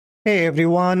Hey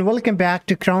everyone, welcome back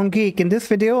to Crown Geek. In this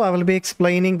video, I will be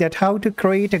explaining that how to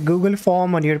create a Google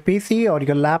form on your PC or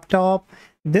your laptop.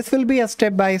 This will be a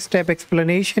step-by-step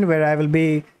explanation where I will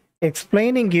be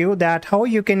explaining you that how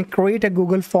you can create a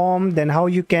Google form, then how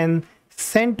you can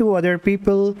send to other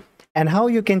people, and how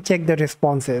you can check the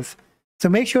responses. So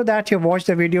make sure that you watch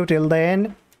the video till the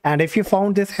end. And if you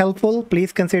found this helpful,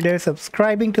 please consider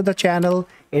subscribing to the channel.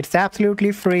 It's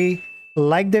absolutely free.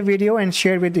 Like the video and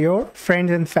share with your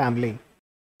friends and family.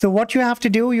 So what you have to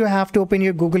do, you have to open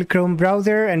your Google Chrome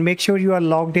browser and make sure you are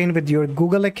logged in with your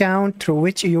Google account through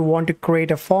which you want to create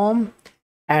a form.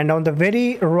 And on the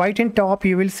very right in top,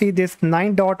 you will see this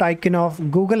 9-dot icon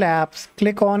of Google Apps.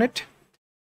 Click on it.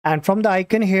 And from the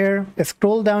icon here,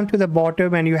 scroll down to the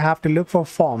bottom and you have to look for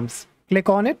forms. Click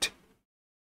on it.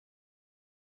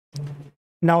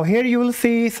 Now here you will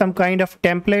see some kind of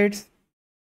templates.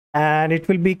 And it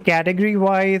will be category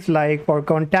wise, like for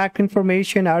contact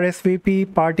information,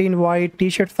 RSVP, party invite,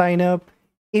 t-shirt sign up,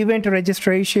 event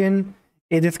registration.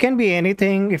 This can be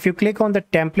anything. If you click on the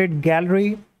template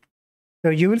gallery,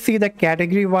 so you will see the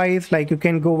category wise, like you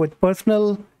can go with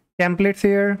personal templates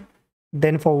here,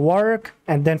 then for work,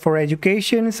 and then for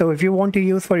education. So if you want to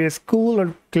use for your school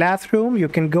or classroom, you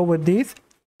can go with these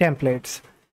templates.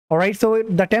 All right, so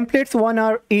the templates one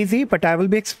are easy, but I will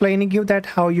be explaining you that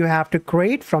how you have to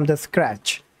create from the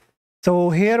scratch. So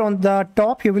here on the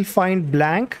top, you will find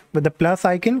blank with the plus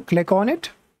icon. Click on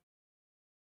it.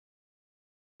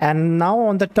 And now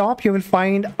on the top, you will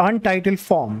find untitled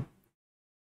form.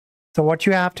 So what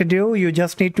you have to do, you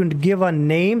just need to give a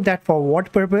name that for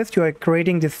what purpose you are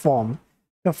creating this form.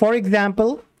 So for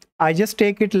example, I just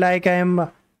take it like I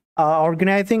am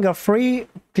organizing a free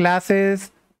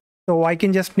classes. So I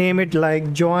can just name it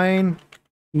like join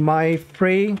my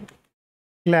free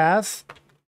class.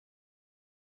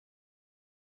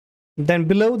 Then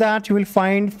below that you will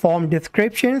find form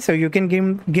description. So you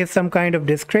can give some kind of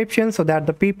description so that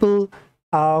the people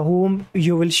whom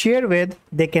you will share with,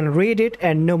 they can read it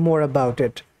and know more about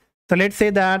it. So let's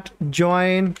say that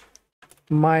join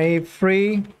my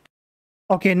free.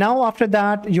 Okay, now after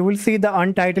that you will see the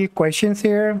untitled questions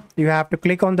here. You have to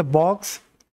click on the box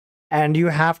and you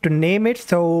have to name it.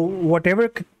 So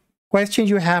whatever question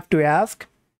you have to ask,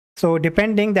 so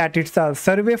depending that it's a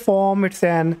survey form, it's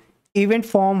an event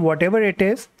form, whatever it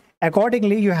is,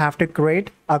 accordingly you have to create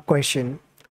a question.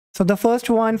 So the first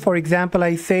one, for example,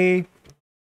 I say,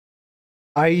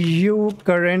 are you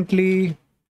currently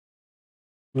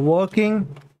working?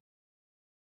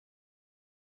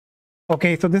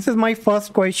 Okay, so this is my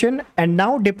first question, and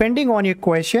now depending on your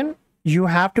question, you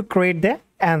have to create the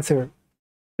answer.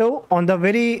 So on the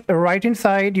very right hand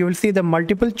side, you will see the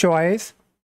multiple choice.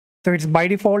 So it's by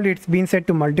default, it's been set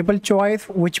to multiple choice,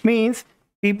 which means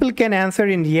people can answer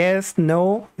in yes,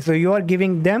 no. So you are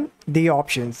giving them the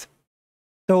options.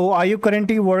 So are you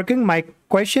currently working? My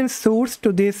question suits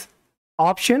to this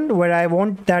option where I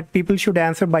want that people should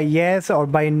answer by yes or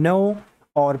by no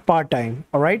or part-time.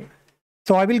 All right.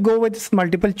 So I will go with this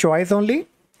multiple choice only.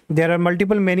 There are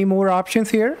many more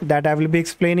options here that I will be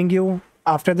explaining you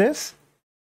after this.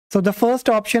 So the first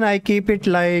option, I keep it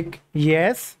like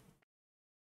yes.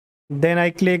 Then I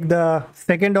click the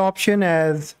second option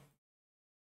as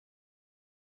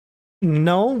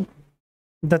no.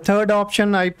 The third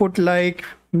option I put like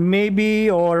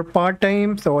maybe or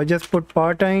part-time. So I just put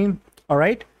part-time. All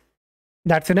right.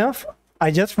 That's enough. I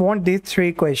just want these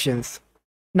three questions.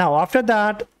 Now after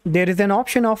that, there is an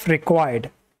option of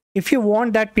required. If you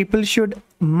want that people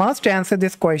must answer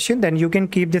this question, then you can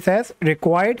keep this as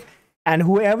required. And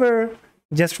whoever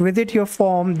just visit your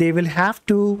form, they will have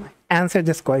to answer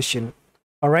this question.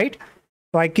 All right.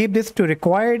 So I keep this to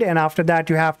required. And after that,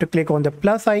 you have to click on the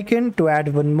plus icon to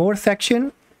add one more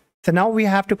section. So now we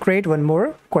have to create one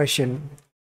more question.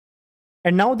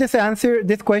 And now this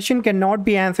question cannot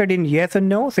be answered in yes or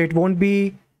no. So it won't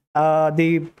be like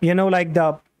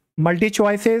the multi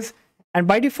choices. And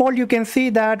by default, you can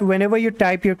see that whenever you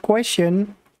type your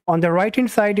question, on the right hand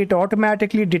side, it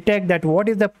automatically detects that what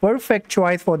is the perfect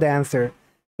choice for the answer.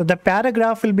 So the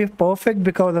paragraph will be perfect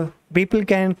because people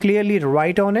can clearly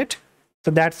write on it.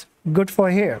 So that's good for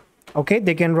here. Okay,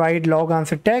 they can write log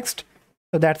answer text.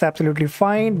 So that's absolutely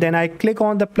fine. Then I click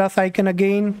on the plus icon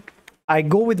again. I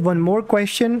go with one more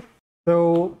question.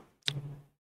 So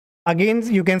again,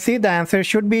 you can see the answer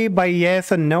should be by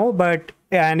yes or no,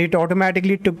 and it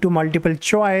automatically took to multiple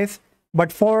choice.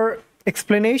 But for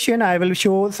explanation, I will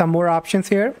show some more options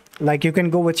here. Like you can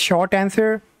go with short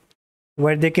answer,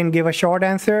 where they can give a short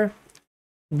answer.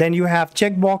 Then you have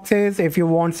check boxes. If you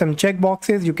want some check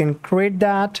boxes, you can create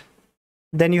that.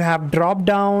 Then you have drop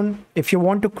down. If you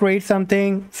want to create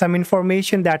something, some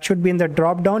information that should be in the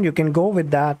drop down, you can go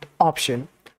with that option.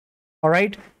 All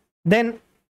right. Then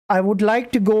I would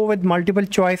like to go with multiple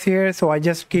choice here. So I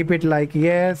just keep it like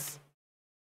yes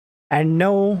and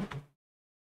no.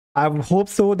 I hope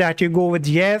so that you go with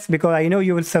yes, because I know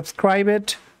you will subscribe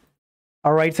it.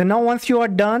 All right. So now once you are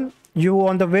done, you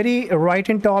on the very right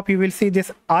in top, you will see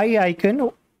this eye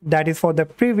icon that is for the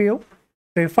preview.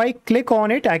 So if I click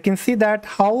on it, I can see that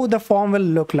how the form will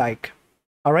look like.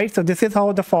 All right. So this is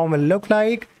how the form will look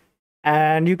like.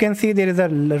 And you can see there is a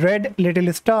red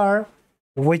little star,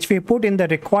 which we put in the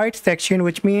required section,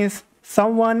 which means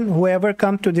someone, whoever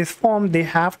comes to this form, they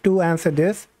have to answer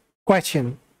this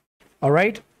question. All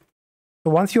right.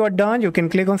 So once you are done, you can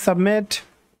click on submit.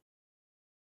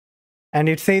 And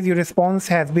it says your response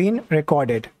has been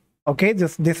recorded. Okay,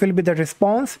 this will be the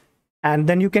response. And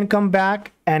then you can come back,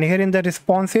 and here in the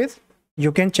responses,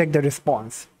 you can check the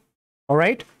response. All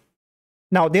right.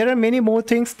 Now, there are many more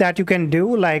things that you can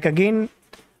do. Like again,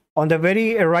 on the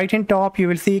very right hand top, you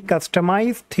will see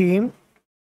customize theme.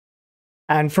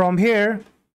 And from here,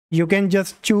 you can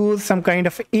just choose some kind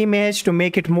of image to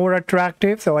make it more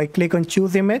attractive. So I click on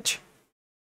choose image.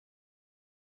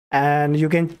 And you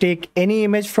can take any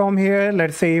image from here.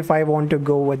 Let's say if I want to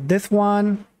go with this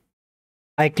one,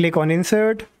 I click on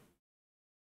insert.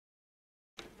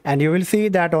 And you will see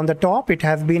that on the top, it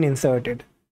has been inserted.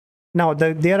 Now,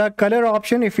 there are color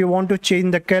options. If you want to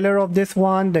change the color of this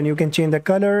one, then you can change the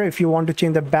color. If you want to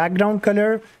change the background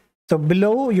color, so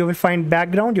below you will find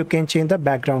background, you can change the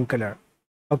background color.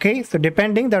 Okay, so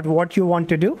depending that what you want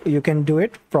to do, you can do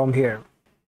it from here.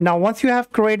 Now, once you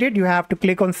have created, you have to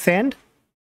click on send.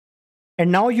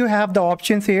 And now you have the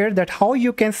options here that how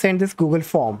you can send this Google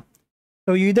form.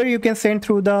 So either you can send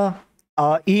through the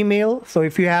email. So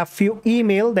if you have few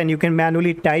email, then you can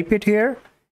manually type it here.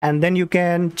 And then you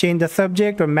can change the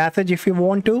subject or message if you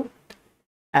want to.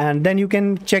 And then you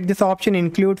can check this option,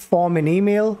 include form in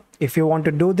email. If you want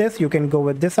to do this, you can go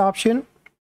with this option.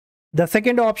 The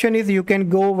second option is you can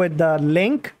go with the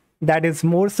link that is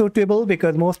more suitable,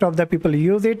 because most of the people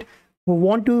use it who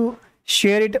want to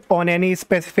share it on any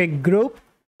specific group,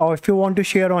 or if you want to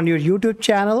share on your YouTube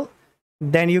channel,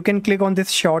 then you can click on this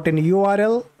shorten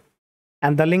URL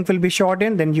and the link will be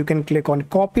shortened. Then you can click on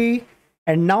copy,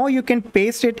 and now you can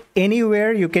paste it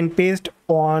anywhere. You can paste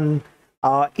on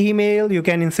email, you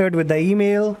can insert with the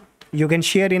email, you can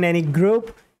share in any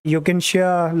group, you can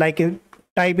share like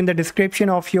type in the description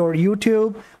of your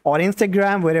YouTube or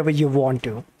Instagram, wherever you want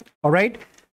to. All right.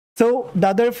 So the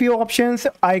other few options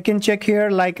I can check here,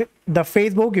 like the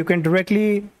Facebook, you can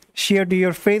directly share to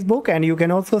your Facebook, and you can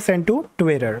also send to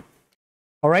Twitter.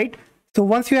 All right. So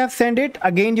once you have sent it,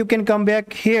 again, you can come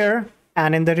back here,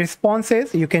 and in the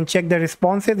responses, you can check the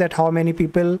responses, that how many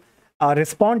people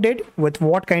responded with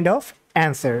what kind of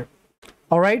answer.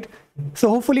 All right. So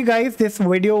hopefully, guys, this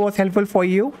video was helpful for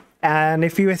you. And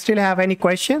if you still have any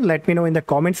question, let me know in the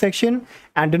comment section.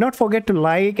 And do not forget to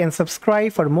like and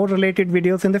subscribe for more related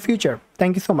videos in the future.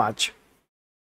 Thank you so much.